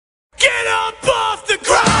Get up off the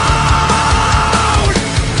ground!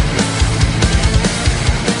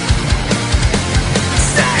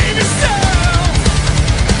 Save yourself!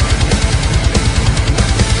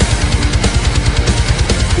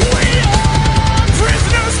 We are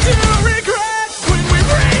prisoners to regret when we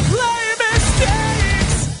replay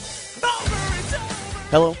mistakes over and over.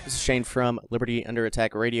 Hello, this is Shane from Liberty Under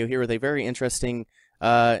Attack Radio here with a very interesting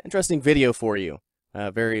video for you.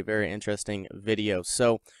 Very interesting video.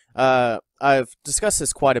 So, I've discussed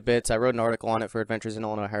this quite a bit. I wrote an article on it for Adventures in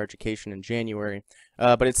Illinois Higher Education in January.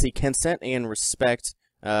 But it's the consent and respect.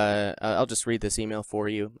 I'll just read this email for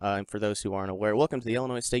you, and for those who aren't aware. Welcome to the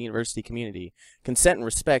Illinois State University community. Consent and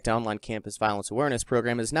Respect online campus violence awareness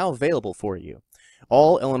program is now available for you.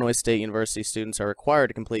 All Illinois State University students are required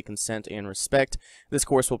to complete Consent and Respect. This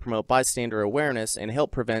course will promote bystander awareness and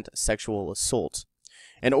help prevent sexual assault.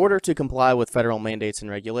 In order to comply with federal mandates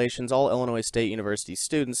and regulations, all Illinois State University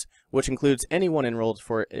students, which includes anyone enrolled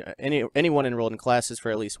in classes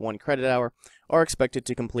for at least 1 credit hour, are expected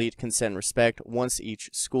to complete Consent and Respect once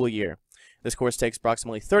each school year. This course takes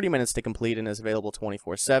approximately 30 minutes to complete and is available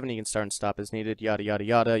 24/7. You can start and stop as needed, yada yada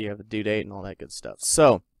yada. You have a due date and all that good stuff.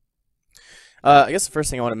 So, I guess the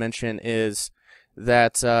first thing I want to mention is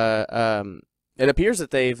that it appears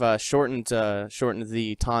that they've shortened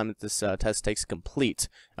the time that this test takes to complete.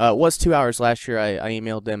 It was 2 hours last year. I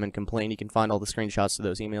emailed them and complained. You can find all the screenshots of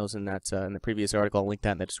those emails in that in the previous article. I'll link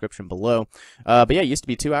that in the description below. But yeah, it used to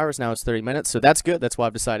be 2 hours. Now it's 30 minutes. So that's good. That's why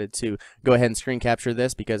I've decided to go ahead and screen capture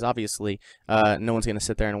this, because obviously no one's going to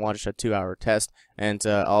sit there and watch a 2-hour test. And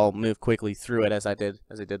I'll move quickly through it as I did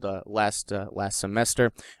last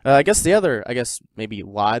semester. I guess the other maybe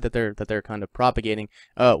lie that they're kind of propagating.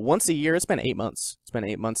 Once a year. It's been 8 months. It's been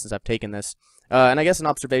 8 months since I've taken this. And I guess an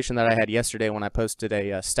observation that I had yesterday when I posted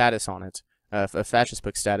a status on it, a fascist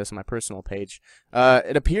book status on my personal page.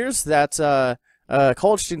 It appears that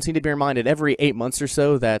college students need to be reminded every 8 months or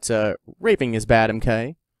so that raping is bad.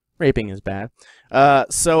 MK, raping is bad.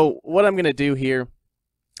 So what I'm gonna do here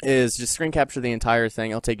is just screen capture the entire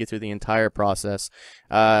thing. I'll take you through the entire process.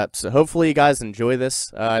 So hopefully you guys enjoy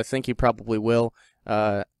this. I think you probably will.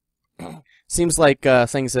 Seems like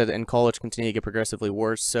things that in college continue to get progressively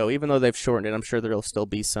worse. So even though they've shortened it, I'm sure there'll still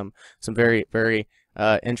be some very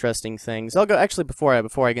interesting things. I'll go actually before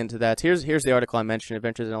I get into that. Here's the article I mentioned: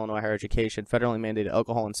 Adventures in Illinois Higher Education, federally mandated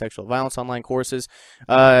alcohol and sexual violence online courses.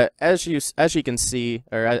 As you can see,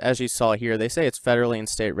 or as you saw here, they say it's federally and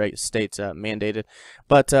state mandated,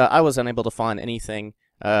 but I was unable to find anything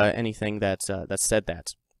that said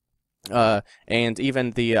that. And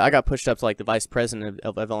even I got pushed up to like the vice president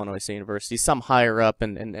of Illinois State University, some higher up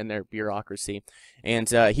in their bureaucracy, and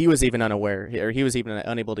he was even unaware, or he was even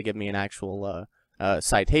unable to give me an actual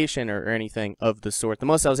citation or anything of the sort. The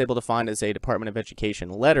most I was able to find is a Department of Education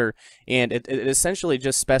letter, and it essentially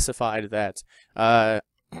just specified that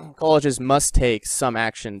colleges must take some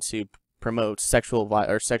action to promote sexual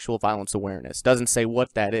violence awareness. Doesn't say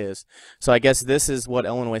what that is. So I guess this is what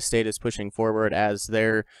Illinois State is pushing forward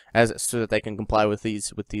so that they can comply with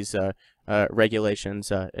these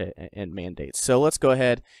regulations and mandates. So let's go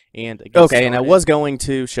ahead and get started. And I was going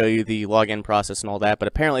to show you the login process and all that, but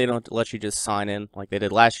apparently they don't let you just sign in like they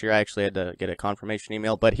did last year. I actually had to get a confirmation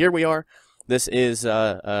email, but here we are. This is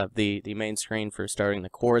the main screen for starting the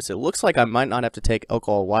course. It looks like I might not have to take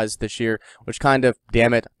alcohol wise this year, which kind of,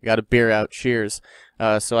 damn it, I got a beer out. Cheers.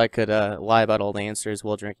 So I could lie about all the answers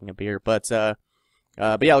while drinking a beer. But yeah,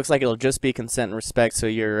 it looks like it'll just be consent and respect, so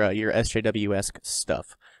your SJW-esque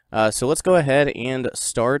stuff. So let's go ahead and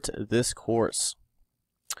start this course.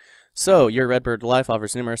 So, your Redbird life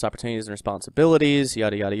offers numerous opportunities and responsibilities,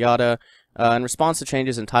 yada yada yada. In response to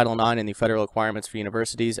changes in Title IX and the federal requirements for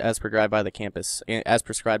universities as prescribed by the Campus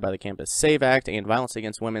SAVE Act and Violence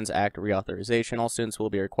Against Women's Act reauthorization, all students will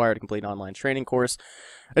be required to complete an online training course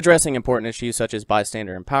addressing important issues such as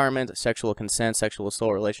bystander empowerment, sexual consent, sexual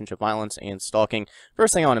assault, relationship violence, and stalking.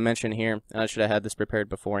 First thing I want to mention here, and I should have had this prepared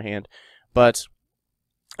beforehand, but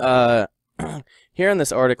here in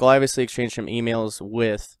this article, I obviously exchanged some emails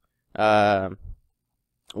with some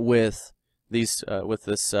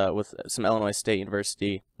Illinois State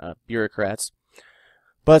University bureaucrats.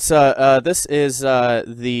 But this is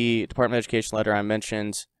the Department of Education letter I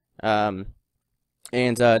mentioned. And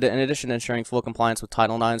in addition to ensuring full compliance with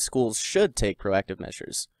Title IX, schools should take proactive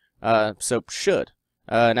measures. So should.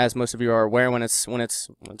 And as most of you are aware, when it's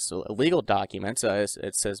a legal document,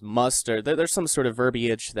 it says must, or there's some sort of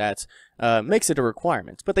verbiage that makes it a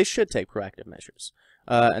requirement. But they should take proactive measures.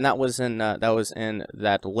 And that was in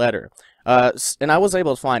that letter. And I wasn't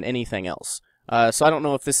able to find anything else. So I don't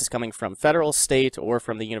know if this is coming from federal, state, or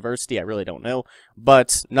from the university. I really don't know.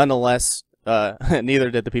 But nonetheless, neither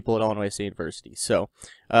did the people at Illinois State University. So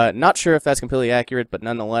not sure if that's completely accurate, but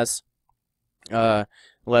nonetheless,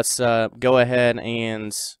 let's go ahead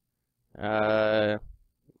and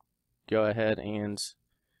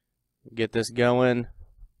get this going.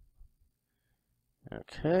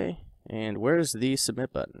 Okay, and where's the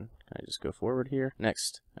submit button? Can I just go forward here?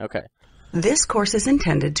 Next. Okay. This course is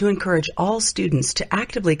intended to encourage all students to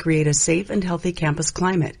actively create a safe and healthy campus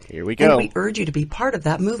climate. Here we go. And we urge you to be part of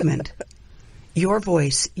that movement. Your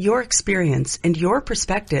voice, your experience, and your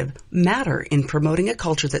perspective matter in promoting a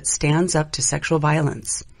culture that stands up to sexual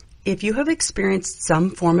violence. If you have experienced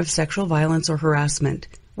some form of sexual violence or harassment,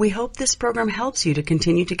 we hope this program helps you to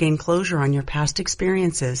continue to gain closure on your past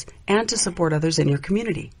experiences and to support others in your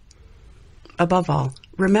community. Above all,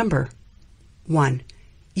 remember, 1.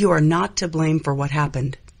 You are not to blame for what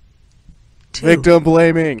happened. 2. Victim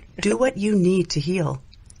blaming. Do what you need to heal.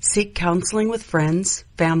 Seek counseling with friends,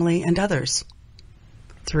 family, and others.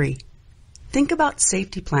 3. Think about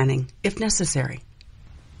safety planning, if necessary.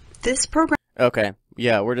 This program Okay,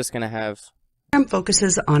 yeah, we're just gonna have...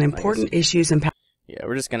 focuses on important issues and... Yeah,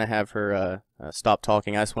 we're just gonna have her stop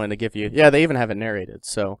talking. I just wanted to give you... Yeah, they even have it narrated,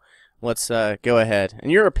 so let's go ahead. In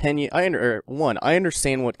your opinion, I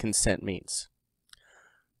understand what consent means.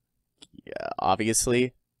 Yeah,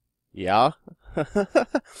 obviously. Yeah.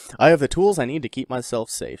 I have the tools I need to keep myself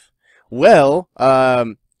safe. Well,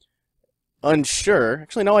 unsure.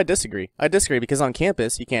 Actually, no, I disagree. I disagree because on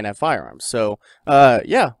campus you can't have firearms. So,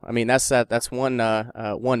 yeah, I mean that's one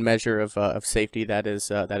measure of safety that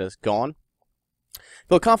is gone.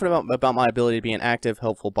 Feel confident about my ability to be an active,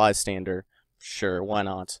 helpful bystander. Sure, why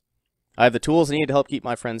not? I have the tools I need to help keep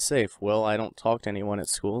my friends safe. Well, I don't talk to anyone at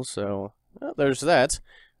school, so there's that.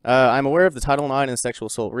 I'm aware of the Title IX and sexual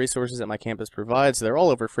assault resources that my campus provides. They're all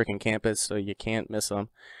over freaking campus, so you can't miss them.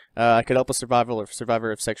 I could help a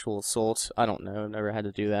survivor of sexual assault. I don't know. Never had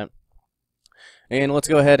to do that. And let's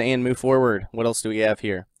go ahead and move forward. What else do we have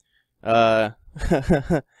here?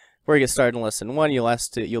 Before we get started in Lesson 1,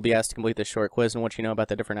 you'll be asked to complete this short quiz and what you know about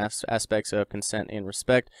the different aspects of consent and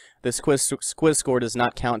respect. This quiz score does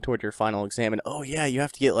not count toward your final exam. And oh yeah, you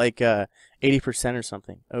have to get like 80% or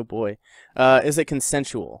something. Oh boy. Is it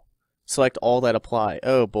consensual? Select all that apply.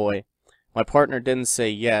 Oh boy. My partner didn't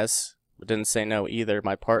say yes, but didn't say no either.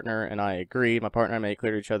 My partner and I agreed. My partner and I made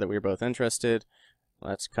clear to each other that we were both interested.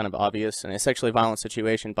 Well, that's kind of obvious. In a sexually violent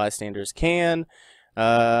situation, bystanders can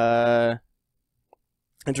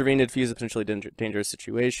intervene to defuse a potentially dangerous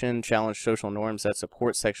situation, challenge social norms that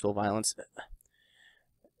support sexual violence.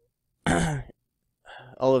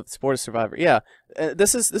 All of support a survivor. Yeah,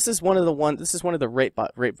 this is one of the rape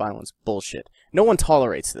violence bullshit. No one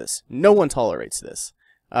tolerates this. No one tolerates this.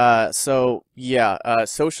 So yeah,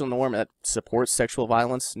 social norm that supports sexual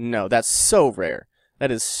violence. No, that's so rare.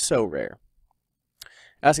 That is so rare.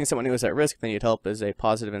 Asking someone who is at risk if they need help is a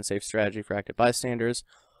positive and safe strategy for active bystanders.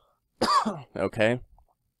 Okay.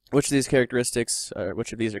 Which of these are characteristics of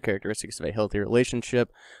a healthy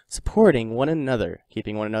relationship? Supporting one another,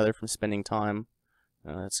 keeping one another from spending time.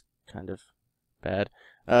 That's kind of bad.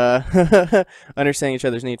 Understanding each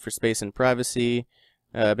other's need for space and privacy.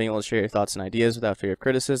 Being able to share your thoughts and ideas without fear of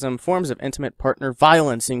criticism. Forms of intimate partner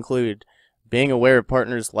violence include being aware of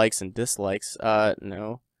partners' likes and dislikes.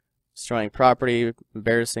 No. Destroying property,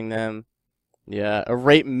 embarrassing them. Yeah, a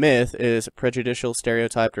rape myth is prejudicial,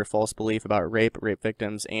 stereotyped, or false belief about rape, rape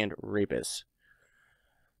victims, and rapists.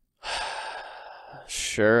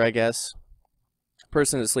 Sure, I guess. A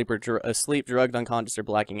person is asleep, drugged, unconscious, or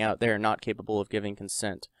blacking out. They are not capable of giving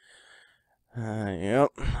consent. Yep,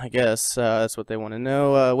 I guess that's what they want to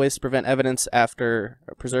know. Ways to prevent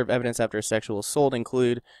preserve evidence after sexual assault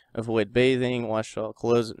include avoid bathing, wash all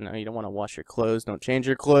clothes. No, you don't want to wash your clothes. Don't change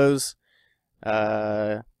your clothes.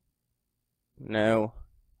 No.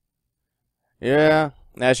 Yeah,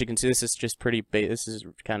 as you can see, this is just this is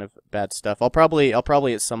kind of bad stuff. I'll probably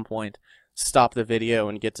at some point stop the video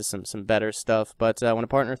and get to some better stuff. But when a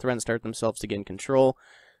partner threatens to hurt themselves to gain control,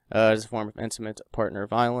 as a form of intimate partner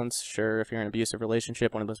violence. Sure, if you're in an abusive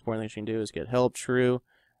relationship, one of the most important things you can do is get help. True.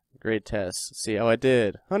 Great test. See how I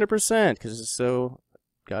did. 100%, because it's so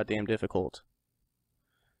goddamn difficult.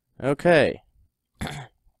 Okay.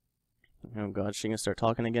 Oh god, she gonna start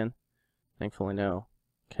talking again? Thankfully no.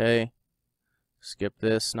 Okay. Skip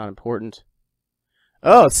this, not important.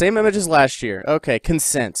 Oh, same image as last year. Okay,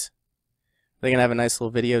 consent. They gonna have a nice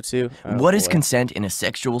little video too? Oh, what is consent in a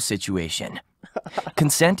sexual situation?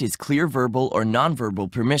 Consent is clear verbal or nonverbal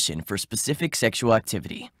permission for specific sexual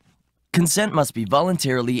activity. Consent must be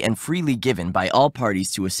voluntarily and freely given by all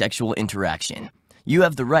parties to a sexual interaction. You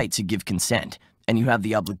have the right to give consent, and you have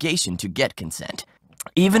the obligation to get consent.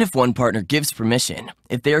 Even if one partner gives permission,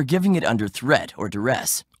 if they are giving it under threat or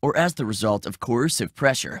duress, or as the result of coercive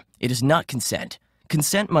pressure, it is not consent.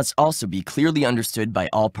 Consent must also be clearly understood by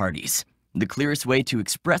all parties. The clearest way to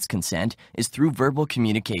express consent is through verbal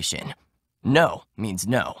communication. No means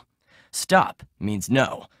no. Stop means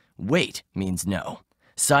no. Wait means no.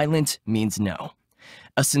 Silent means no.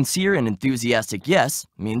 A sincere and enthusiastic yes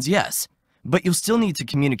means yes. But you'll still need to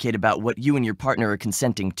communicate about what you and your partner are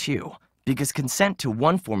consenting to, because consent to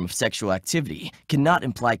one form of sexual activity cannot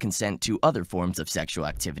imply consent to other forms of sexual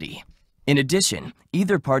activity. In addition,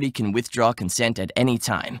 either party can withdraw consent at any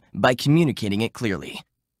time by communicating it clearly.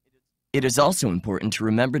 It is also important to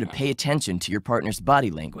remember to pay attention to your partner's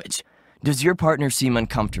body language. Does your partner seem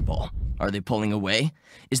uncomfortable? Are they pulling away?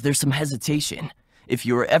 Is there some hesitation? If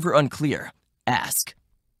you are ever unclear, ask.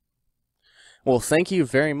 Well, thank you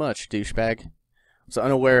very much, douchebag. I was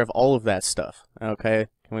unaware of all of that stuff. Okay,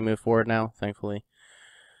 can we move forward now, thankfully?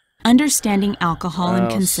 Understanding alcohol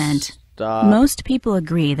and consent. Stop. Most people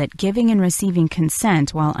agree that giving and receiving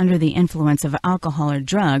consent while under the influence of alcohol or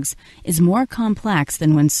drugs is more complex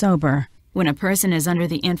than when sober. When a person is under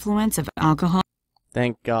the influence of alcohol...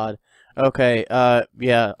 Thank God. Okay,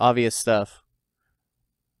 yeah, obvious stuff.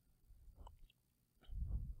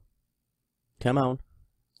 Come on.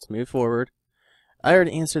 Let's move forward. I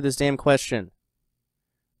already answered this damn question.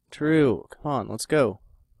 True. Come on, let's go.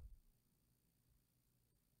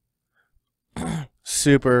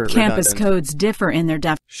 Super Campus redundant. codes differ in their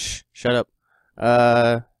Shh, shut up.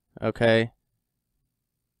 Okay.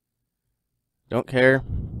 Don't care.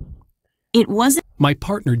 It wasn't... My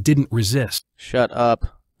partner didn't resist. Shut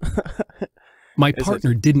up. My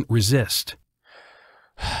partner didn't resist.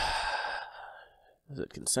 Is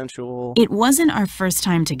it consensual? It wasn't our first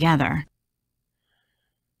time together.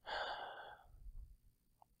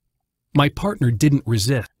 My partner didn't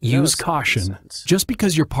resist. No, Use it's not caution. consent. Just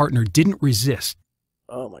because your partner didn't resist.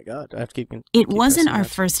 Oh my God, I have to keep. It wasn't pressing our that.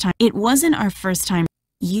 first time. It wasn't our first time.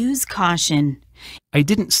 Use caution. I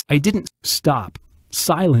didn't stop.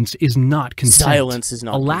 Silence is not consent. Silence is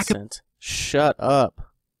not A lack of consent. Shut up.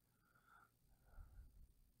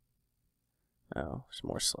 Oh, there's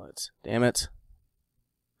more slides. Damn it.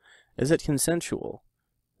 Is it consensual?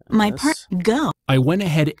 My Yes. go. I went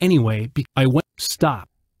ahead anyway. Stop.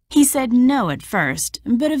 He said no at first,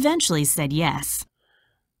 but eventually said yes.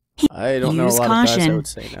 I don't know a Use lot of guys that caution. would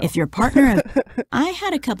say no. If your partner... I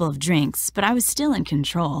had a couple of drinks, but I was still in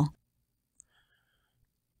control.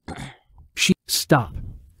 Stop.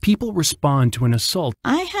 People respond to an assault.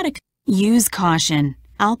 I had a... Use caution.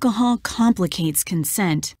 Alcohol complicates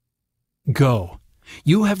consent. Go.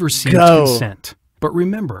 You have received Go. consent. But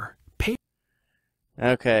remember, pay.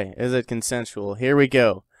 Okay, is it consensual? Here we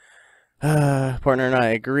go. Partner and I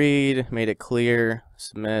agreed, made it clear,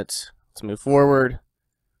 submit. Let's move forward.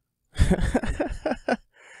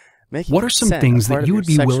 Making What are some consent things a part that of you your would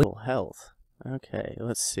be willing- sexual health? Okay,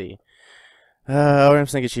 let's see. What I'm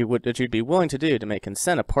thinking that you'd be willing to do to make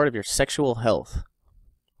consent a part of your sexual health.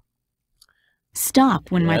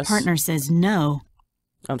 Stop when my Yes. partner says no.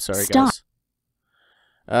 I'm sorry, Stop.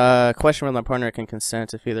 guys. Question whether my partner can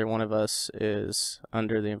consent if either one of us is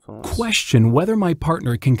under the influence. Question whether my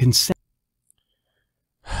partner can consent.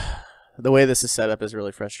 The way this is set up is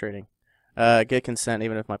really frustrating. Get consent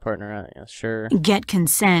even if my partner, yeah, sure. Get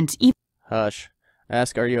consent. Hush.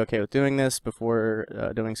 Ask, are you okay with doing this before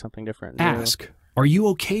doing something different? new? Ask, are you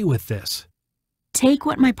okay with this? Take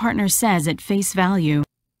what my partner says at face value.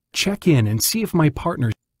 Check in and see if my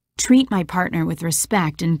partner. Treat my partner with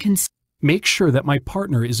respect and consent. Make sure that my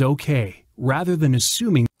partner is okay, rather than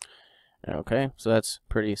assuming. Okay, so that's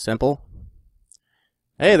pretty simple.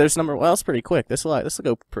 Hey, there's number. Well, that's pretty quick. This will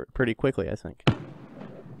go pretty quickly, I think.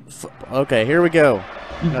 Okay, here we go.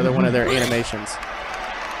 Another one of their animations.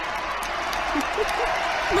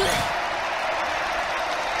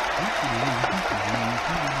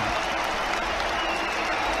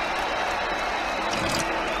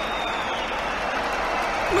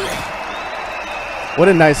 What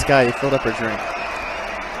a nice guy. He filled up her drink.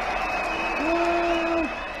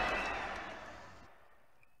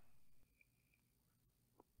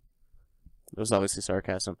 It was obviously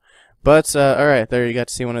sarcasm. But, alright, there you got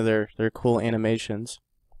to see one of their cool animations.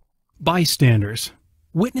 Bystanders.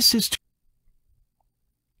 Witnesses to.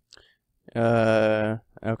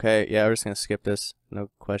 Okay, yeah, we're just gonna skip this. No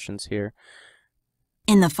questions here.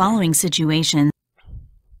 In the following situation,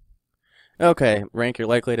 Okay, rank your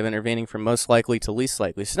likelihood of intervening from most likely to least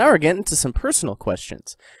likely. So now we're getting into some personal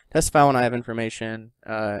questions. Testify when I have information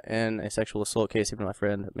in a sexual assault case, even my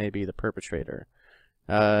friend may be the perpetrator.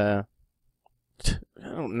 I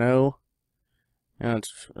don't know. I'll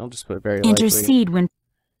just put very likely. Intercede when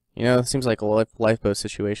You know, it seems like a lifeboat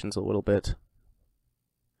situation's a little bit.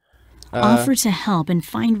 offer to help and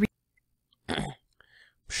find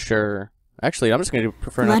Sure. Actually, I'm just going to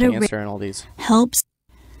prefer not Let to a answer in all these. helps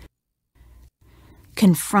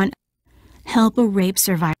confront help a rape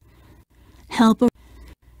survivor help a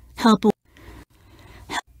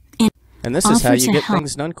And this is how offer you to get help.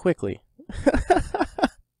 things done quickly.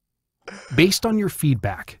 Based on your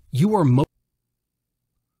feedback, you are most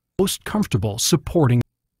comfortable supporting.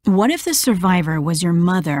 What if the survivor was your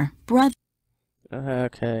mother, brother?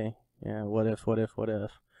 Okay. Yeah, what if?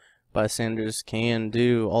 Bystanders can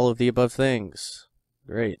do all of the above things.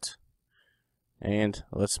 Great. And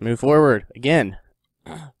let's move forward. Again.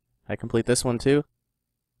 I complete this one too.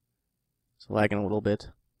 It's lagging a little bit.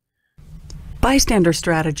 Bystander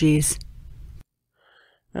strategies.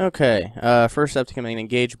 Okay. First step to becoming an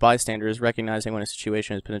engaged bystander is recognizing when a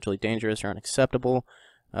situation is potentially dangerous or unacceptable.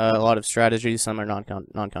 A lot of strategies. Some are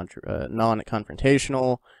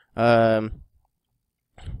non-confrontational.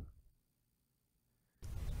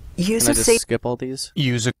 Use Can I a just safe. skip all these?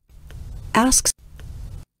 Asks.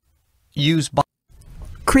 Use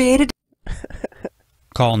Create a.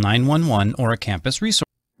 Call 911 or a campus resource.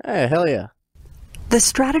 Hey, hell yeah. The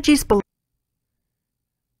strategies below.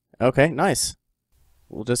 Okay, nice.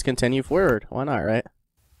 We'll just continue forward. Why not, right?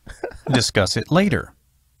 Discuss it later.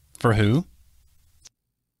 For who?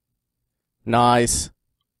 Nice.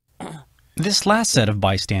 This last set of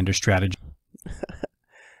bystander strategy.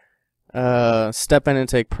 Step in and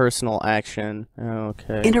take personal action.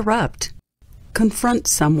 Okay. Interrupt. Confront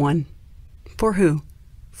someone. For who?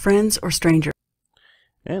 Friends or strangers?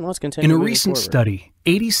 And let's continue. In a moving recent forward. study,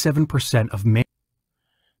 87% of male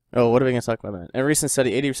Oh, what are we going to talk about? In a recent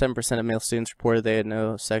study, 87% of male students reported they had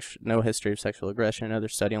no history of sexual aggression. In another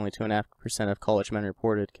study, only 2.5% of college men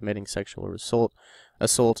reported committing sexual assault.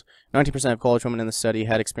 90% of college women in the study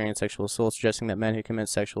had experienced sexual assault, suggesting that men who commit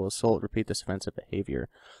sexual assault repeat this offensive behavior.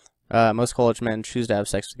 Most college men choose to have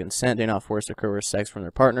sex with consent, do not force or coerce sex from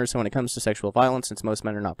their partners. So when it comes to sexual violence, since most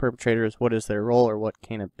men are not perpetrators, what is their role or what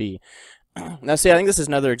can it be? Now, see, I think this is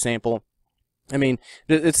another example. I mean,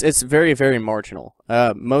 it's very, very marginal.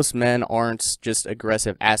 Most men aren't just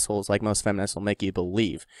aggressive assholes like most feminists will make you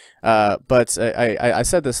believe. But I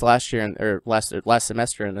said this last year, or last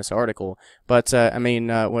semester in this article. But I mean,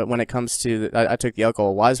 when it comes to, I took the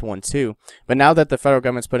alcohol wise one too. But now that the federal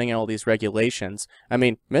government's putting in all these regulations, I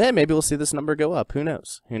mean, maybe we'll see this number go up. Who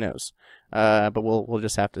knows? Who knows? But we'll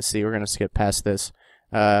just have to see. We're gonna skip past this.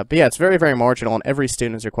 But yeah, it's very, very marginal, and every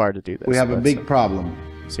student is required to do this. We have a big problem,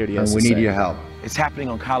 See what he and has we to need say. your help. It's happening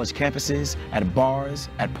on college campuses, at bars,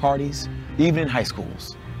 at parties, even in high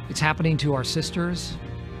schools. It's happening to our sisters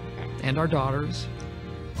and our daughters.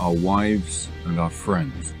 Our wives and our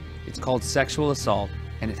friends. It's called sexual assault,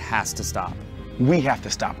 and it has to stop. We have to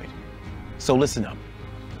stop it. So listen up.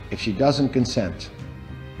 If she doesn't consent,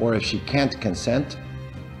 or if she can't consent,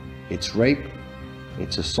 it's rape,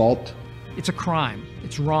 it's assault. It's a crime.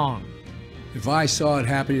 It's wrong. If I saw it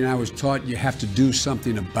happening, I was taught you have to do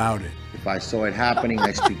something about it. If I saw it happening,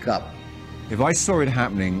 I speak up. If I saw it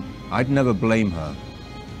happening, I'd never blame her.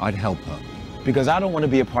 I'd help her. Because I don't want to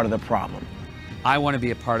be a part of the problem. I want to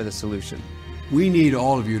be a part of the solution. We need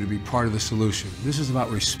all of you to be part of the solution. This is about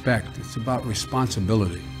respect. It's about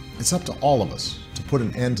responsibility. It's up to all of us to put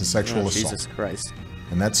an end to sexual assault. Jesus Christ.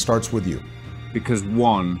 And that starts with you. Because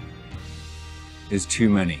one is too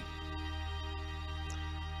many.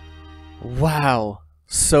 Wow,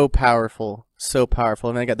 so powerful, so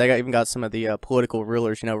powerful. And they even got some of the political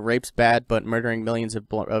rulers. You know, rape's bad, but murdering millions of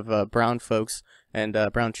brown folks and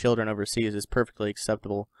brown children overseas is perfectly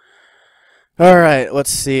acceptable. All right,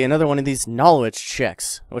 let's see another one of these knowledge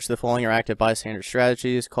checks. Which of the following are active bystander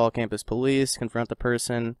strategies? Call campus police, confront the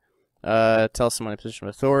person, tell someone in a position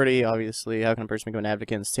of authority. Obviously, how can a person become an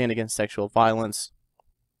advocate and stand against sexual violence?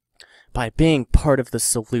 By being part of the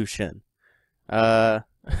solution. By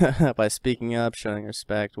speaking up, showing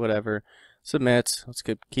respect, whatever. Submit. Let's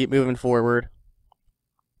keep moving forward.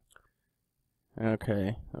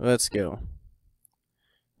 Okay, let's go.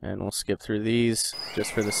 And we'll skip through these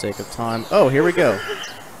just for the sake of time. Oh, here we go.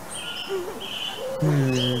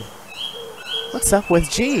 What's up with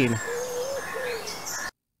Gene?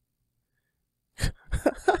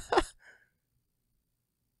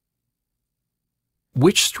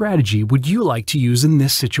 Which strategy would you like to use in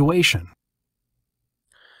this situation?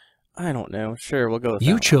 I don't know. Sure, we'll go with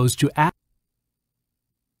You that chose to act.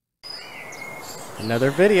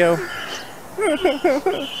 Another video.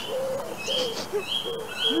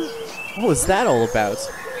 What was that all about?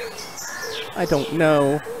 I don't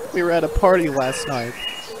know. We were at a party last night.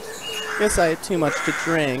 Guess I had too much to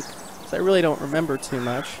drink, so I really don't remember too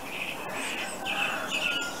much.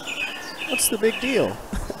 What's the big deal?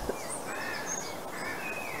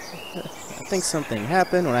 I think something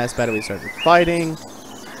happened. When I asked about it, we started fighting.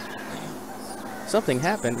 Something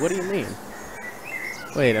happened? What do you mean?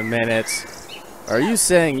 Wait a minute. Are you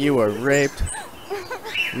saying you were raped?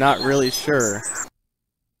 Not really sure.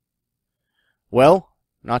 Well,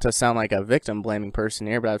 not to sound like a victim-blaming person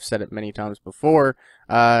here, but I've said it many times before.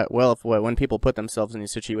 Well, when people put themselves in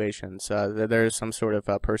these situations, there's some sort of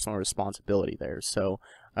personal responsibility there. So,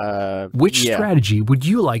 which strategy would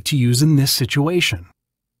you like to use in this situation?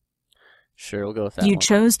 Sure, we'll go with that. You one.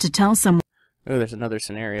 chose to tell someone. Oh, there's another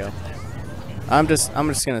scenario. I'm just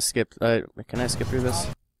gonna skip. Can I skip through this?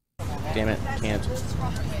 Damn it, can't.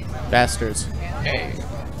 Bastards.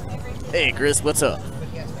 Hey, Chris, what's up?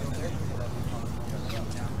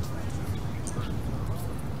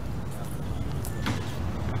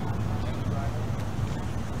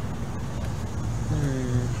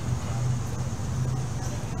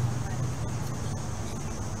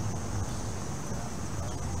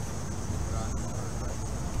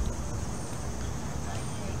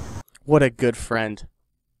 What a good friend.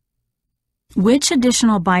 Which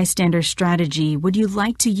additional bystander strategy would you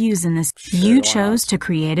like to use in this? Sure, You chose to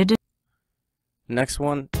create a. Next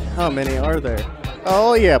one. How many are there?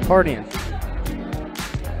 Oh yeah, partying.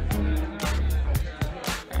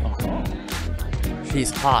 Oh.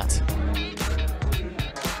 She's hot.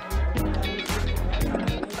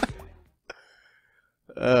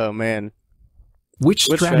 Oh man. Which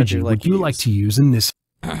strategy would you like to use in this?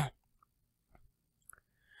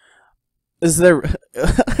 Is there...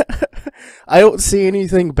 I don't see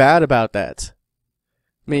anything bad about that.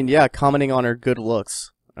 I mean, yeah, commenting on her good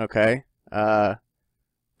looks, okay? There's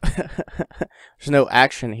no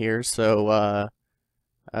action here, so,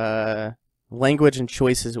 language and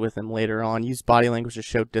choices with him later on. Use body language to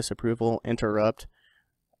show disapproval, interrupt.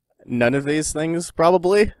 None of these things,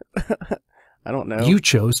 probably? I don't know. You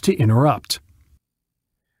chose to interrupt.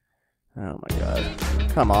 Oh my god.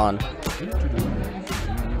 Come on.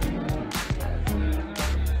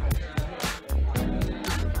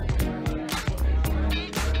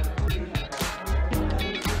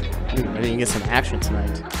 Dude, I didn't get some action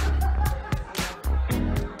tonight.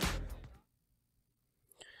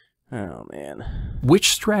 Oh man.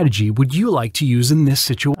 Which strategy would you like to use in this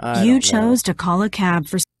situation? You chose to call a cab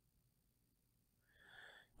for.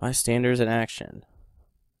 Bystanders in action.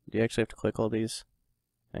 Do you actually have to click all these?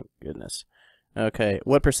 Thank goodness. Okay,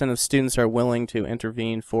 what % of students are willing to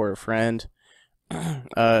intervene for a friend?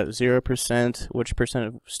 0%. Which %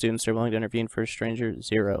 of students are willing to intervene for a stranger?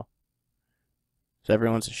 0. So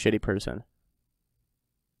everyone's a shitty person.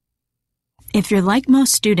 If you're like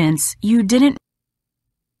most students, you didn't.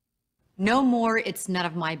 No more, it's none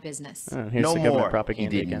of my business. Oh, here's the government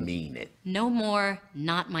propaganda again. Mean it. No more,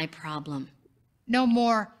 not my problem. No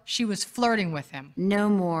more, she was flirting with him. No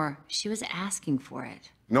more, she was asking for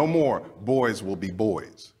it. No more, boys will be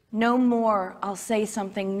boys. No more, I'll say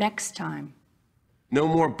something next time. No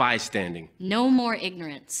more bystanding. No more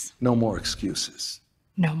ignorance. No more excuses.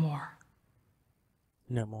 No more.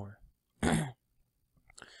 No more.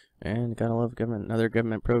 And gotta love government, another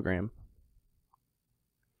government program.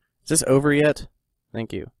 Is this over yet?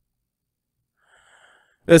 Thank you.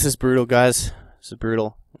 This is brutal, guys. This is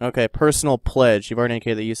brutal. Okay, personal pledge. You've already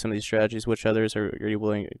indicated that you use some of these strategies. Which others would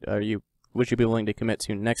you be willing to commit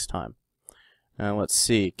to next time? Let's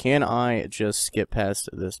see. Can I just skip past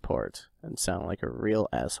this part and sound like a real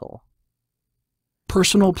asshole?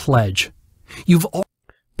 Personal pledge. You've all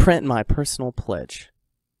print my personal pledge.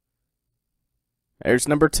 There's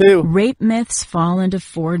number 2. Rape myths fall into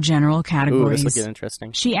 4 general categories. Ooh, this will get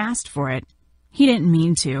interesting. She asked for it. He didn't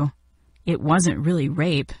mean to. It wasn't really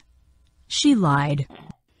rape. She lied.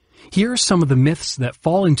 Here are some of the myths that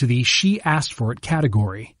fall into the she asked for it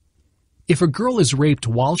category. If a girl is raped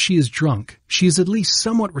while she is drunk, she is at least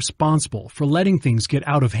somewhat responsible for letting things get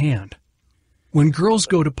out of hand. When girls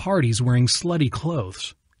go to parties wearing slutty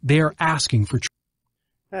clothes, they are asking for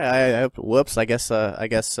whoops, I guess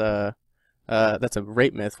that's a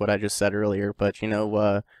rape myth, what I just said earlier, but, you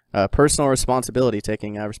know, personal responsibility,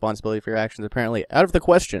 taking responsibility for your actions, apparently out of the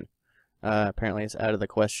question. Apparently it's out of the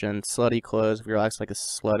question. Slutty clothes, if a girl acts like a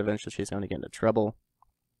slut, eventually she's going to get into trouble.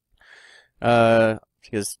 Because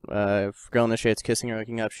if a girl initiates kissing or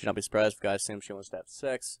hooking up, she should not be surprised if guys assume she wants to have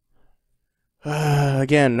sex.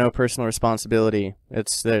 Again, no personal responsibility.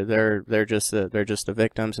 It's they're just the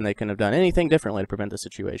victims, and they couldn't have done anything differently to prevent the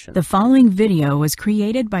situation. The following video was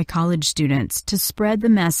created by college students to spread the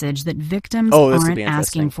message that victims Oh, this would aren't be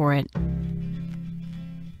asking interesting. for it.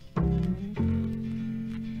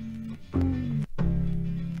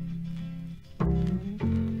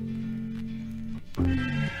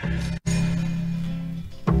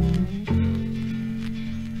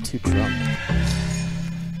 Too drunk.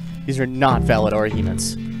 These are not valid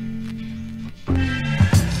arguments.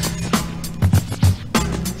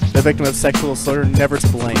 The victim of sexual assault never to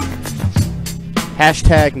blame.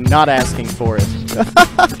 Hashtag not asking for it.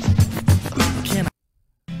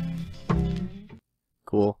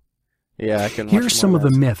 Cool. Yeah, I can watch Here's some more of the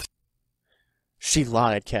that. myths. She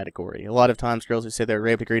lied category. A lot of times girls who say they're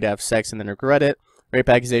raped agree to have sex and then regret it. Rape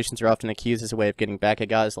accusations are often accused as a way of getting back at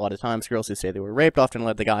guys. A lot of times girls who say they were raped often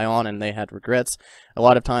led the guy on and they had regrets. A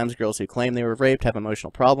lot of times girls who claim they were raped have emotional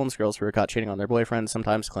problems. Girls who are caught cheating on their boyfriends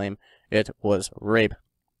sometimes claim it was rape.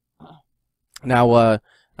 Now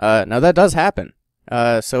that does happen.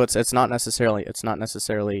 So it's not necessarily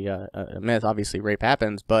a myth. Obviously, rape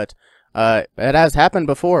happens, but it has happened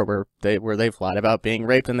before where they've lied about being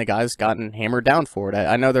raped and the guy's gotten hammered down for it.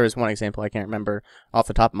 I know there is one example I can't remember off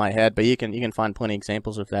the top of my head, but you can find plenty of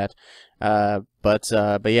examples of that. But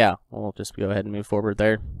yeah, we'll just go ahead and move forward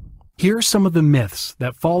there. Here are some of the myths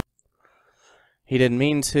that fall. He didn't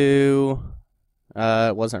mean to.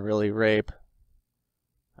 It wasn't really rape.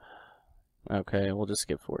 Okay, we'll just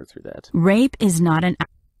skip forward through that. Rape is not an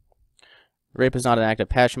Rape is not an act of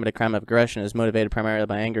passion, but a crime of aggression. It is motivated primarily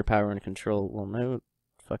by anger, power, and control. Well, no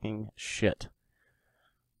fucking shit.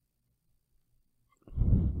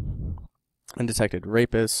 Undetected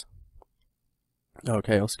rapist.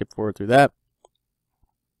 Okay, I'll skip forward through that.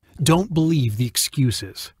 Don't believe the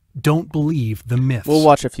excuses. Don't believe the myths. We'll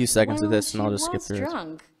watch a few seconds of this, and I'll just skip through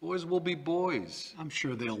drunk. Boys will be boys. I'm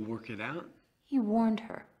sure they'll work it out. He warned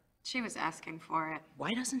her. She was asking for it.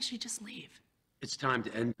 Why doesn't she just leave? It's time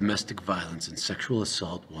to end domestic violence and sexual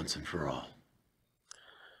assault once and for all.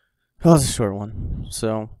 Oh, it's a short one,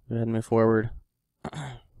 so go ahead and move forward.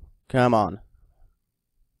 Come on.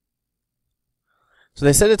 So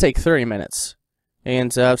they said it'd take 30 minutes,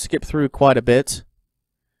 and I've skipped through quite a bit.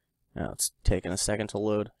 Now it's taking a second to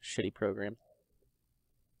load. Shitty program.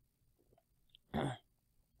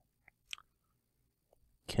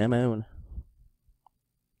 Come on.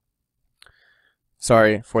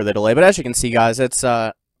 Sorry for the delay, but as you can see, guys, it's,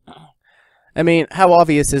 I mean, how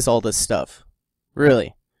obvious is all this stuff?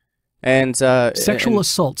 Really? And, Sexual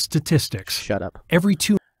assault statistics. Shut up. Every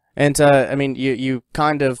 2... And, I mean, you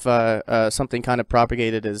kind of, something kind of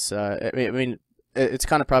propagated as, I mean, it's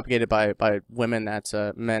kind of propagated by women that,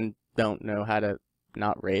 men don't know how to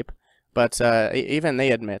not rape. But, even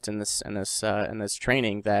they admit in this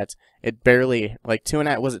training that it barely, like,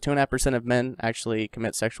 2.5% of men actually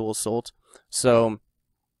commit sexual assault. So,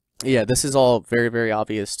 yeah, this is all very, very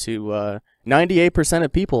obvious to 98%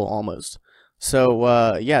 of people almost.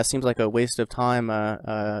 So, yeah, it seems like a waste of time,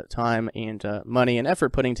 and money and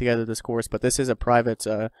effort putting together this course. But this is a private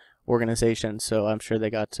organization, so I'm sure they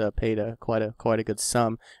got paid quite a good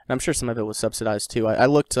sum. And I'm sure some of it was subsidized too. I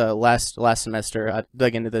looked last semester. I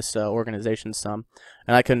dug into this organization some,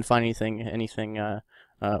 and I couldn't find anything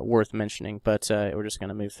worth mentioning. But we're just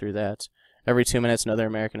gonna move through that. Every 2 minutes, another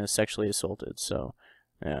American is sexually assaulted. So,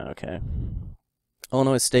 yeah, okay.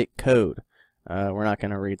 Illinois State Code. We're not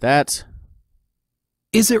gonna read that.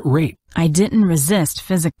 Is it rape? I didn't resist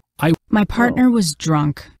physically. My partner was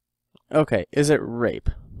drunk. Okay, is it rape?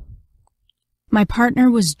 My partner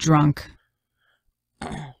was drunk.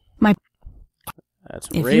 That's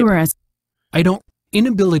If rape. you were a... I don't...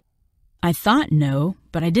 Inability... I thought no,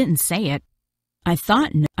 but I didn't say it. I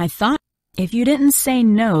thought no. If you didn't say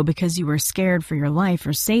no because you were scared for your life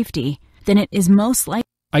or safety, then it is most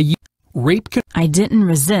likely... Rape... I didn't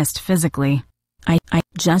resist physically. I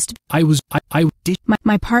did...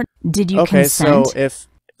 My part... Did you consent? Okay,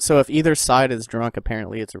 so if either side is drunk,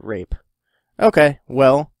 apparently it's rape. Okay,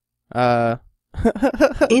 well,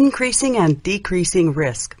 Increasing and decreasing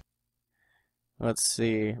risk. let's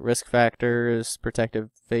see. Risk factors, protective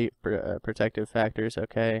factors.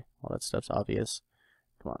 Okay, all that stuff's obvious.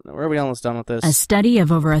 Come on, are we almost done with this? A study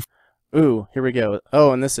of over a... Ooh, here we go.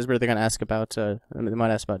 Oh, and this is where they're gonna ask about. They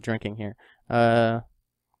might ask about drinking here.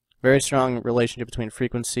 Very strong relationship between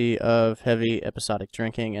frequency of heavy episodic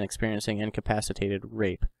drinking and experiencing incapacitated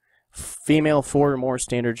rape. Female 4 or more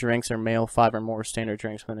standard drinks, or male 5 or more standard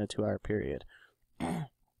drinks within a 2-hour period.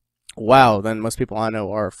 Wow, then most people I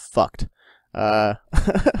know are fucked. Wow,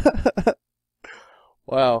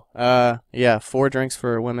 Wow. Yeah, 4 drinks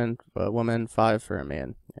for a woman, 5 for a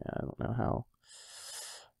man. Yeah, I don't know how.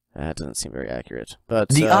 That doesn't seem very accurate. But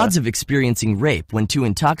The odds of experiencing rape when too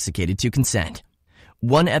intoxicated to consent.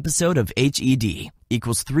 1 episode of HED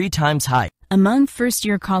equals 3 times higher. Among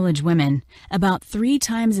first-year college women, about 3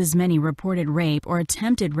 times as many reported rape or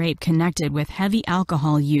attempted rape connected with heavy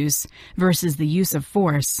alcohol use versus the use of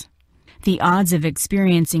force. The odds of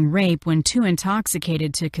experiencing rape when too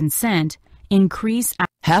intoxicated to consent increase.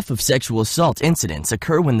 Half of sexual assault incidents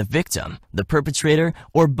occur when the victim, the perpetrator,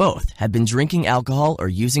 or both have been drinking alcohol or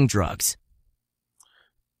using drugs.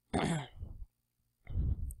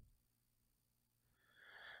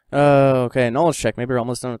 Okay, knowledge check. Maybe we're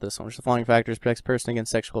almost done with this one. Which of the following factors protects a person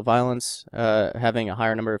against sexual violence? Having a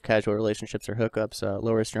higher number of casual relationships or hookups,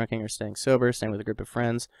 lower risk drinking or staying sober, staying with a group of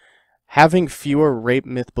friends. Having fewer rape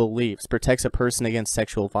myth beliefs protects a person against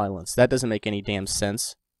sexual violence. That doesn't make any damn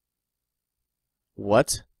sense.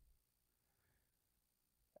 What?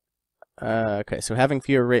 Okay, so having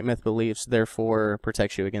fewer rape myth beliefs therefore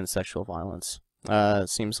protects you against sexual violence.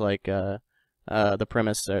 Seems like the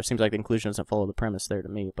premise seems like the inclusion doesn't follow the premise there to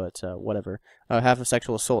me, but whatever. Half of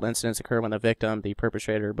sexual assault incidents occur when the victim, the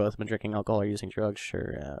perpetrator, both have been drinking alcohol or using drugs.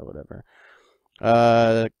 Sure, whatever.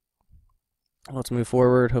 Let's move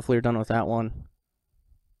forward. Hopefully you're done with that one.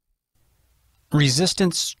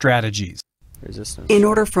 Resistance strategies. Resistance. In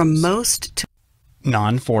order for most to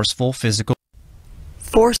Non-forceful physical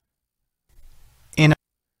force in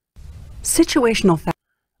situational factors.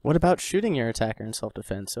 What about shooting your attacker in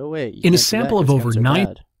self-defense? Oh wait, you In a can't do that sample of 'cause over guns are 9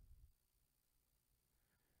 bad.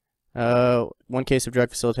 1 case of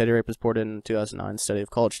drug-facilitated rape was reported in 2009 study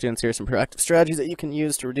of college students. Here are some proactive strategies that you can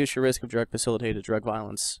use to reduce your risk of drug-facilitated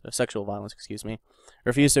sexual violence, excuse me.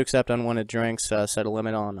 Refuse to accept unwanted drinks. Set a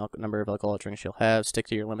limit on number of alcoholic drinks you'll have. Stick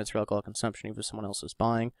to your limits for alcohol consumption even if someone else is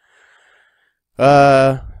buying.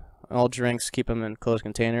 All drinks, keep them in closed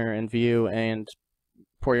container in view, and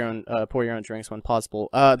pour your own drinks when possible.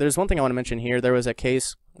 There's one thing I want to mention here. There was a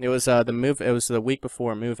case. It was the week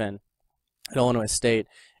before move-in at Illinois State,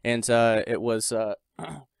 and it was so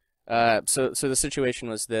the situation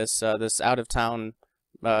was this this these out of town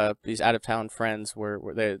friends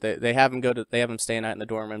they have them stay a night in the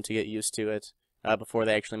dorm room to get used to it before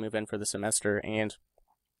they actually move in for the semester, and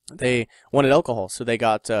they wanted alcohol, so they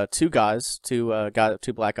got two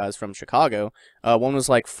black guys from Chicago. One was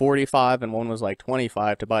like 45 and one was like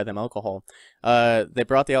 25 to buy them alcohol. They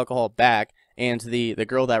brought the alcohol back, and the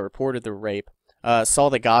girl that reported the rape saw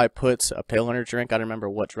the guy put a pill in her drink. I don't remember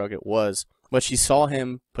what drug it was, but she saw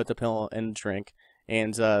him put the pill in the drink,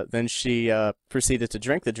 and then she proceeded to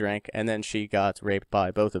drink the drink, and then she got raped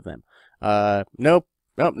by both of them. Nope,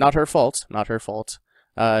 not her fault. Not her fault.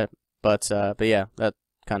 But yeah, that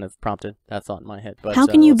kind of prompted that thought in my head. But how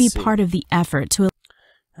can you be part of the effort to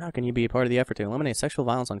eliminate sexual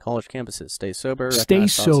violence on college campuses? Stay sober. Stay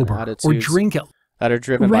sober or drink it. That are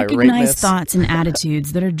driven by rape myths. Recognize thoughts and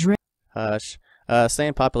attitudes that are driven. Hush. Stay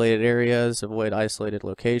in populated areas. Avoid isolated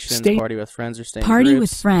locations. Party with friends or stay in Party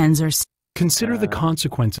groups. with friends or consider the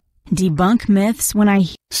consequences. Debunk myths when I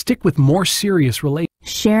stick with more serious relations.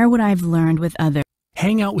 Share what I've learned with others.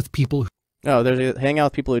 Hang out with people who hang out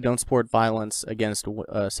with people who don't support violence against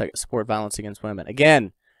women.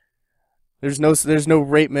 Again, there's no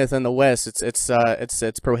rape myth in the West.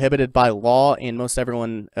 It's prohibited by law, and most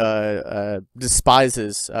everyone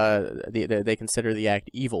despises. They consider the act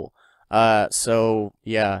evil. So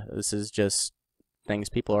yeah, this is just things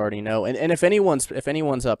people already know. And if anyone's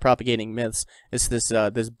propagating myths, it's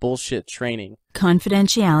this bullshit training.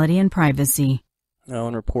 Confidentiality and privacy. Oh,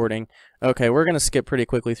 and reporting. Okay, we're gonna skip pretty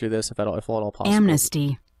quickly through this if at all possible.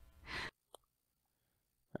 Amnesty.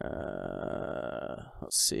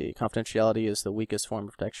 Let's see. Confidentiality is the weakest form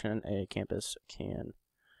of protection a campus can.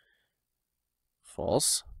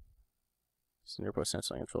 False. Senior post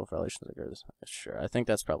control violations occurs. Sure, I think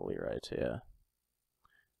that's probably right. Yeah.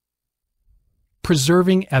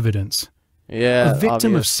 Preserving evidence. Yeah. A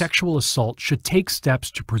victim obvious. of sexual assault should take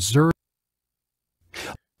steps to preserve.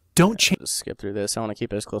 Don't change. Skip through this. I want to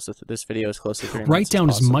keep it as close to this video as close to 3 minutes. Write down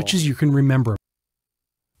as much as you can remember.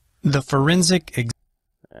 The forensic.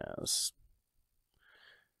 Yes.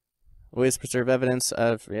 Ways to preserve evidence.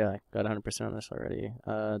 I got 100% on this already.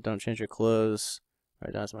 Don't change your clothes.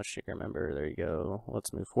 Write down as much as you can remember. There you go.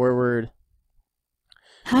 Let's move forward.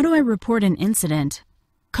 How do I report an incident?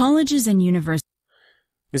 Colleges and universities.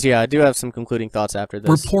 Because yeah, I do have some concluding thoughts after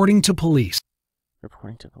this. Reporting to police.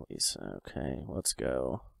 Reporting to police. Okay, let's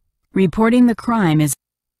go. Reporting the crime is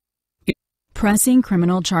pressing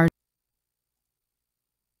criminal charges.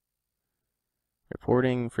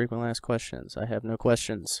 Reporting frequently asked questions. I have no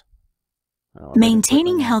questions.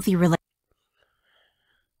 Maintaining healthy relationships.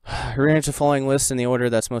 Rearrange the following list in the order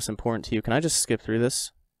that's most important to you. Can I just skip through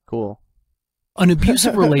this? Cool. An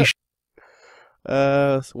abusive relationship.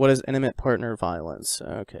 What is intimate partner violence?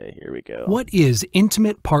 Okay, here we go. What is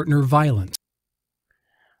intimate partner violence?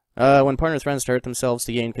 When partners threaten to hurt themselves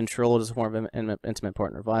to gain control, it is a form of intimate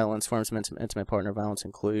partner violence. Forms of intimate partner violence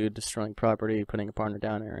include destroying property, putting a partner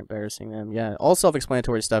down, or embarrassing them. Yeah, all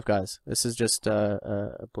self-explanatory stuff, guys. This is just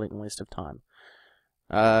a blatant waste of time.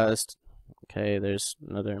 Okay, there's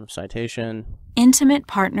another citation. Intimate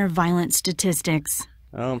partner violence statistics.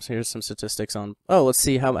 Oh, so here's some statistics on... Oh, let's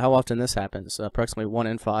see how often this happens. Approximately 1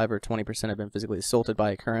 in 5 or 20% have been physically assaulted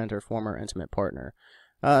by a current or former intimate partner.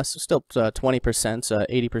 So still 20%,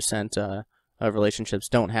 80% of relationships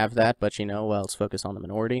don't have that, but you know, well, let's focus on the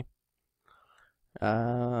minority.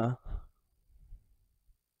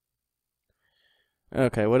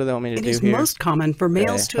 Okay, what do they want me to do here? It is most common for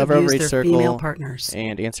males to abuse their female partners.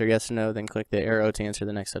 And answer yes or no, then click the arrow to answer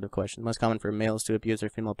the next set of questions. Most common for males to abuse their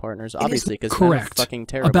female partners, obviously, because men are fucking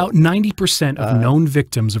terrible. About 90% of known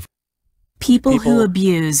victims of... People who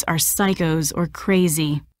abuse are psychos or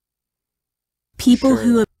crazy. People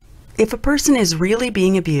who... If a person is really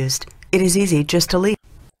being abused, it is easy just to leave.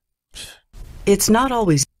 It's not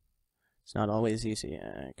always... It's not always easy,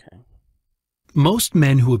 okay. Most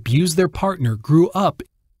men who abuse their partner grew up...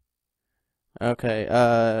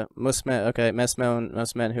 Okay, most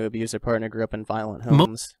men who abuse their partner grew up in violent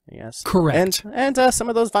homes. Yes, correct. And some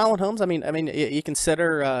of those violent homes. I mean, you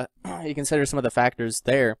consider some of the factors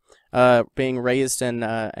there. Being raised in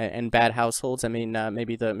bad households. I mean,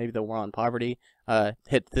 maybe the war on poverty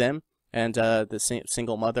hit them, and the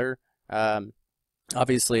single mother.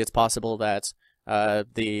 Obviously, it's possible that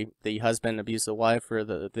the husband abused the wife, or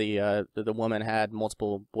the woman had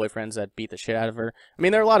multiple boyfriends that beat the shit out of her. I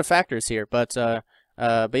mean, there are a lot of factors here, but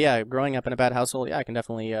yeah, growing up in a bad household, yeah, I can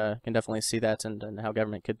definitely see that, and how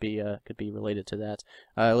government could be related to that.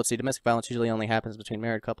 Let's see, domestic violence usually only happens between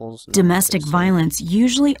married couples. Domestic violence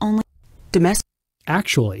usually only...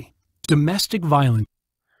 Actually, domestic violence...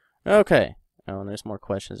 Okay. Oh, and there's more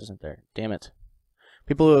questions, isn't there? Damn it.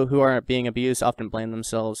 People who are being abused often blame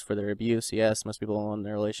themselves for their abuse. Yes. Most people in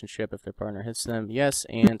their relationship if their partner hits them. Yes,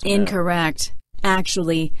 and... Incorrect.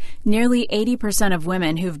 Actually, nearly 80% of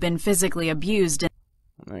women who've been physically abused...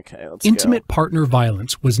 Okay, let's Intimate partner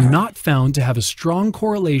violence was not found to have a strong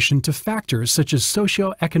correlation to factors such as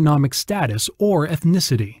socioeconomic status or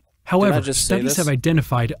ethnicity. However, studies have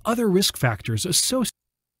identified other risk factors associated...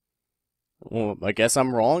 Well, I guess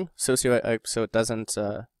I'm wrong. So it doesn't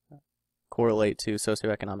correlate to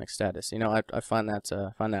socioeconomic status. You know, I find that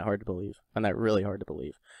hard to believe. I find that really hard to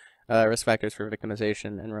believe. Risk factors for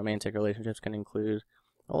victimization in romantic relationships can include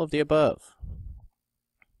all of the above.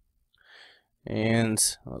 And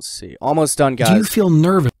let's see, almost done, guys. Do you feel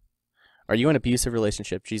nervous? Are you in an abusive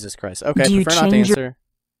relationship? Jesus Christ. Okay, prefer not to answer.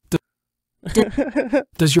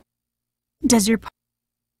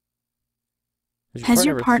 Has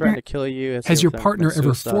your partner to kill you? Has your partner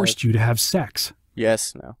ever forced you to have sex?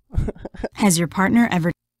 Yes, no. Has your partner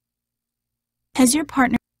ever...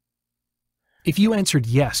 If you answered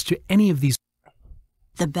yes to any of these...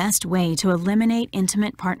 The best way to eliminate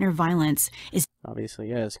intimate partner violence is... Obviously,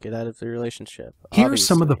 yes. Get out of the relationship. Here are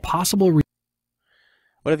some of the possible...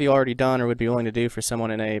 What have you already done or would be willing to do for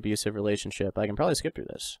someone in an abusive relationship? I can probably skip through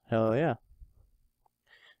this. Hell yeah.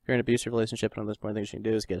 If you're in an abusive relationship, one of those important things you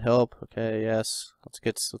can do is get help. Okay, yes.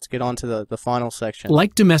 Let's get on to the final section.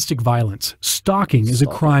 Like domestic violence, stalking is a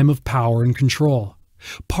crime of power and control.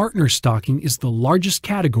 Partner stalking is the largest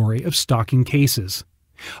category of stalking cases.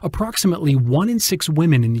 Approximately 1 in 6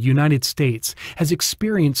 women in the United States has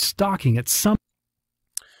experienced stalking at some...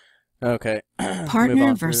 Okay.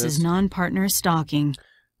 Partner versus non-partner stalking.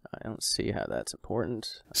 I don't see how that's important.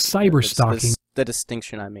 Cyber stalking. The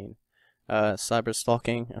distinction, I mean. Cyber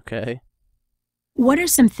stalking, okay. What are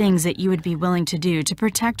some things that you would be willing to do to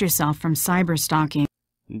protect yourself from cyber stalking?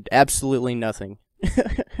 Absolutely nothing.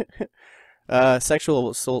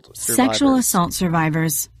 Sexual assault survivors. Sexual assault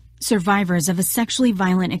survivors. Survivors of a sexually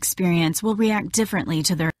violent experience will react differently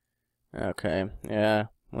to their... Okay, yeah.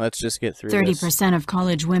 Let's just get through 30% of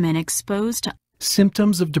college women exposed to...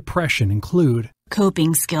 Symptoms of depression include...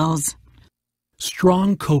 Coping skills.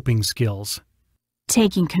 Strong coping skills.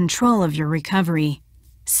 Taking control of your recovery.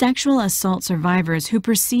 Sexual assault survivors who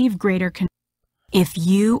perceive greater... If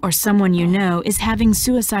you or someone you know is having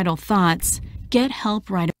suicidal thoughts, get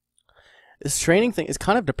help right away. This training thing is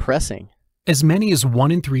kind of depressing. As many as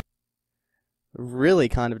 1 in 3... Really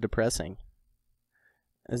kind of depressing.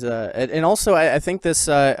 And also, I think this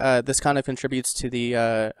kind of contributes to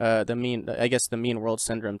the mean world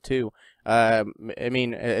syndrome too. I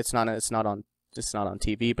mean, it's not on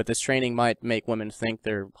TV, but this training might make women think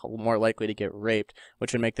they're more likely to get raped,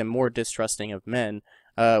 which would make them more distrusting of men,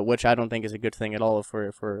 which I don't think is a good thing at all if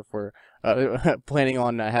we're planning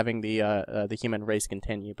on having the human race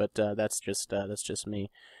continue. But that's just me.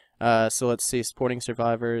 So let's see, supporting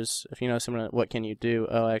survivors. If you know someone, what can you do?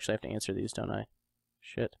 Oh, I actually have to answer these, don't I?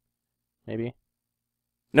 Shit. Maybe.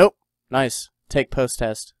 Nope. Nice. Take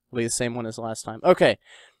post-test. Will be the same one as last time. Okay.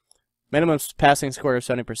 Minimum passing score of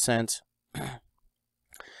 70%.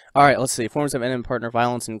 Alright, let's see. Forms of intimate partner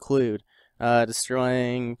violence include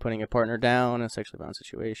destroying, putting a partner down in a sexually violent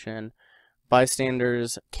situation.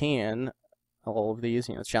 Bystanders can, all of these,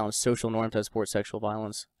 challenge social norms that support sexual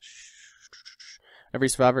violence. Every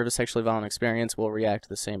survivor of a sexually violent experience will react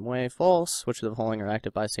the same way. False. Switch to the following or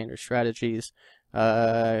active bystander strategies.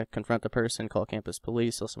 Confront the person, call campus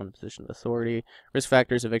police, tell someone in a position of authority. Risk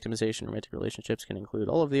factors of victimization in romantic relationships can include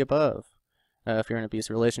all of the above. If you're in an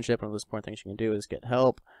abusive relationship, one of the most important things you can do is get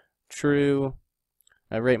help. True.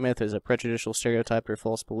 Rape myth is a prejudicial stereotype or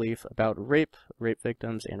false belief about rape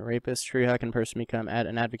victims, and rapists. True. How can a person become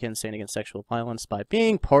an advocate and stand against sexual violence? By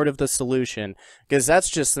being part of the solution. Because that's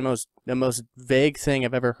just the most vague thing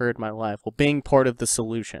I've ever heard in my life. Well, being part of the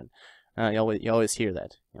solution. You always hear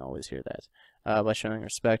that. You always hear that. By showing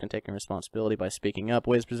respect and taking responsibility, by speaking up.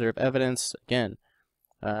 Ways to preserve evidence. Again,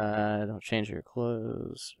 don't change your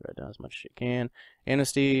clothes. Write down as much as you can.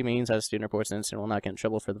 Amnesty means as a student reports an incident will not get in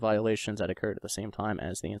trouble for the violations that occurred at the same time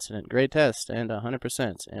as the incident. Grade test, and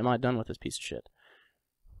 100%. Am I done with this piece of shit?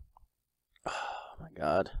 Oh my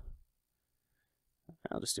god.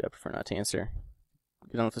 I'll just do I prefer not to answer.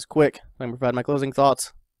 Get on with this quick. Let me provide my closing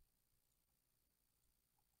thoughts.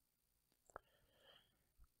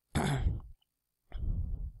 Is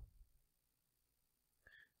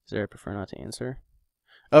there I prefer not to answer?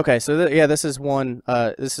 Okay, so yeah, this is one.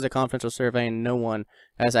 This is a confidential survey, and no one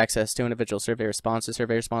has access to individual survey responses.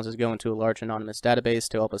 Survey responses go into a large anonymous database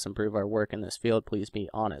to help us improve our work in this field. Please be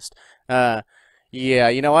honest. Yeah,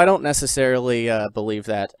 I don't necessarily believe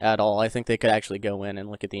that at all. I think they could actually go in and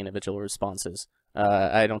look at the individual responses.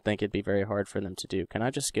 I don't think it'd be very hard for them to do. Can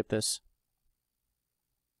I just skip this?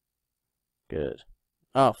 Good.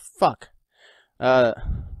 Oh, fuck.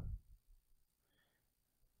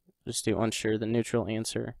 Just do unsure, the neutral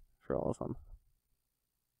answer for all of them.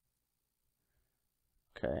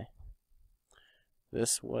 Okay.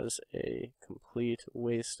 This was a complete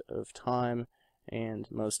waste of time, and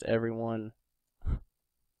most everyone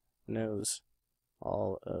knows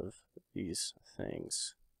all of these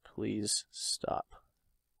things. Please stop.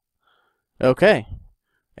 Okay.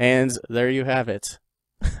 And there you have it.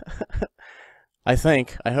 I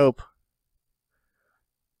think. I hope.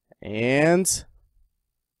 And...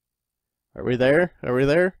 Are we there? Are we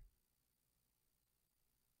there?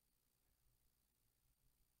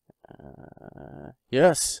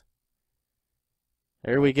 Yes.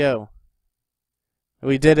 There we go.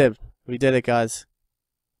 We did it. We did it, guys.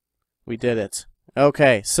 We did it.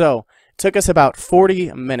 Okay, so it took us about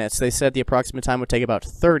 40 minutes. They said the approximate time would take about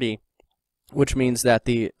 30, which means that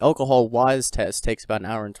the alcohol wise test takes about an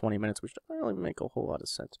hour and 20 minutes, which doesn't really make a whole lot of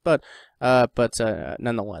sense. But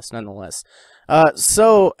nonetheless.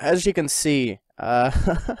 So as you can see,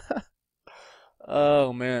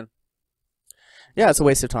 oh man, yeah, it's a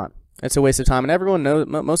waste of time. It's a waste of time, and everyone knows.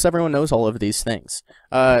 Most everyone knows all of these things.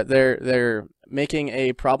 They're making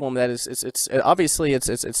a problem that it's obviously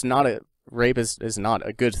it's not a rape is not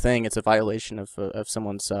a good thing. It's a violation of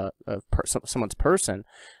someone's someone's person.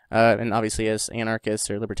 And obviously, as anarchists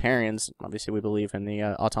or libertarians, obviously we believe in the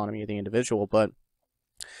autonomy of the individual. But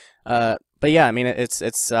yeah, I mean,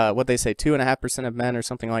 it's what they say: 2.5% of men or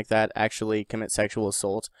something like that actually commit sexual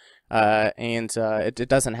assault, and it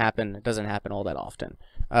doesn't happen. It doesn't happen all that often.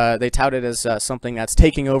 They tout it as something that's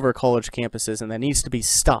taking over college campuses and that needs to be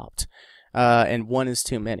stopped, and one is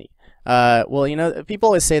too many. Well, people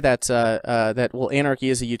always say that well, anarchy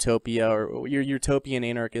is a utopia, or you're utopian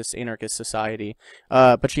anarchist society.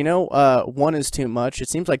 But one is too much. It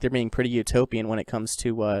seems like they're being pretty utopian when it comes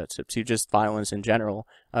to just violence in general.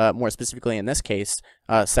 More specifically, in this case,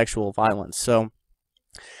 sexual violence. So,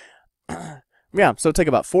 yeah. So it took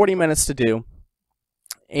about 40 minutes to do,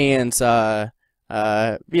 and yeah,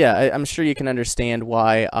 I'm sure you can understand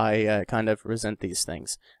why I kind of resent these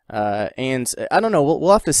things. And I don't know.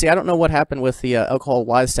 We'll have to see. I don't know what happened with the alcohol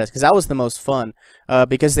wise test, because that was the most fun.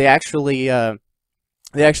 Because they actually asked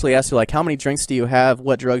you, like, how many drinks do you have?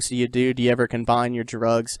 What drugs do you do? Do you ever combine your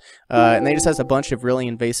drugs? And they just has a bunch of really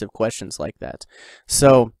invasive questions like that.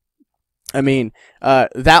 So I mean,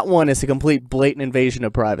 that one is a complete blatant invasion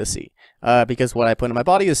of privacy. Because what I put in my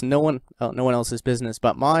body is no one else's business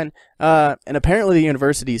but mine, and apparently the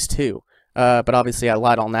universities too. But obviously I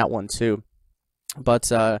lied on that one too.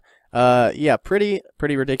 But yeah, pretty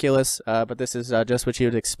ridiculous. But this is just what you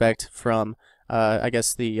would expect from, I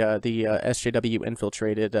guess the SJW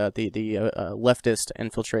infiltrated, the leftist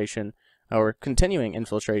infiltration or continuing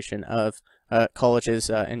infiltration of colleges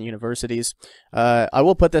and universities. I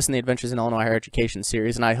will put this in the Adventures in Illinois Higher Education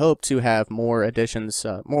series, and I hope to have more additions.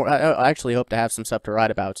 I actually hope to have some stuff to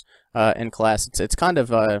write about in class. It's kind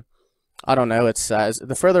of I don't know. It's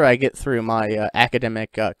the further I get through my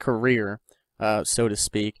academic career, so to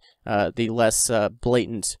speak, the less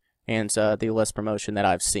blatant and the less promotion that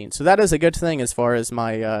I've seen. So that is a good thing as far as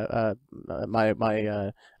my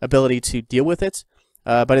my ability to deal with it.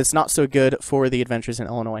 But it's not so good for the Adventures in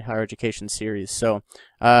Illinois Higher Education series. So,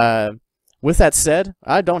 with that said,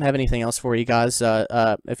 I don't have anything else for you guys.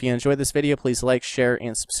 If you enjoyed this video, please like, share,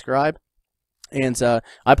 and subscribe. And I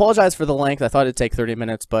apologize for the length. I thought it'd take 30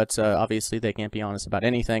 minutes, but obviously they can't be honest about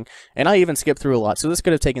anything. And I even skipped through a lot, so this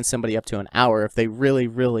could have taken somebody up to an hour if they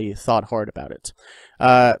really thought hard about it.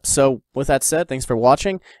 So with that said, thanks for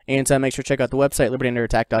watching, and make sure to check out the website,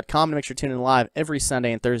 libertyunderattack.com, and make sure to tune in live every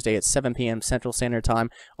Sunday and Thursday at 7 p.m. Central Standard Time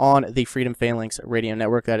on the Freedom Phalanx Radio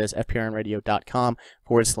Network. That is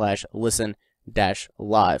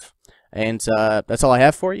fprnradio.com/listen-live. And that's all I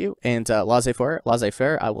have for you. And laissez-faire,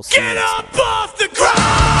 I will see you next time. Off the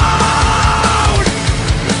ground!